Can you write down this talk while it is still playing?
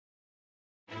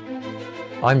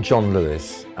I'm John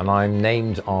Lewes, and I'm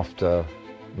named after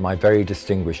my very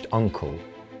distinguished uncle,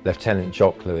 Lieutenant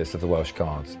Jock Lewes of the Welsh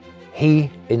Guards.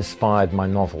 He inspired my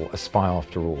novel, A Spy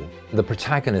After All. The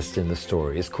protagonist in the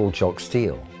story is called Jock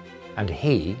Steel, and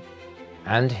he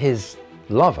and his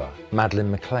lover, Madeleine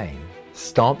McLean,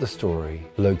 start the story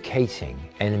locating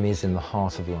enemies in the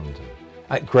heart of London.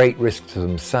 At great risk to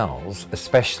themselves,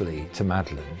 especially to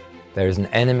Madeleine, there is an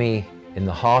enemy in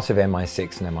the heart of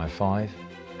MI6 and MI5,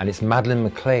 and it's Madeleine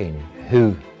McLean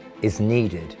who is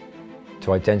needed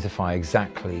to identify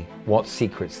exactly what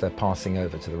secrets they're passing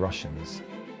over to the Russians.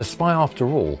 The Spy After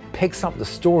All picks up the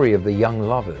story of the young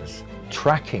lovers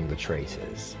tracking the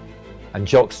traitors and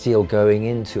Jock Steel going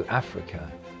into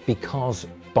Africa, because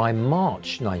by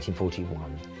March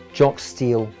 1941, Jock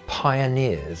Steel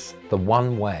pioneers the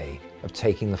one way of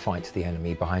taking the fight to the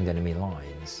enemy behind enemy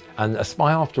lines. And A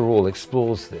Spy After All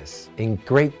explores this in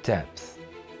great depth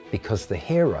because the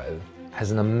hero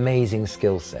has an amazing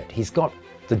skill set. He's got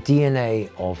the DNA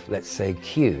of, let's say,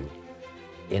 Q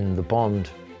in the Bond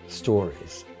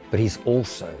stories, but he's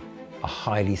also a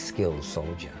highly skilled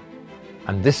soldier.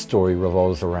 And this story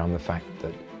revolves around the fact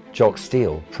that Jock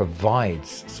Steel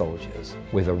provides soldiers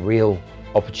with a real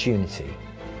opportunity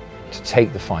to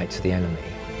take the fight to the enemy.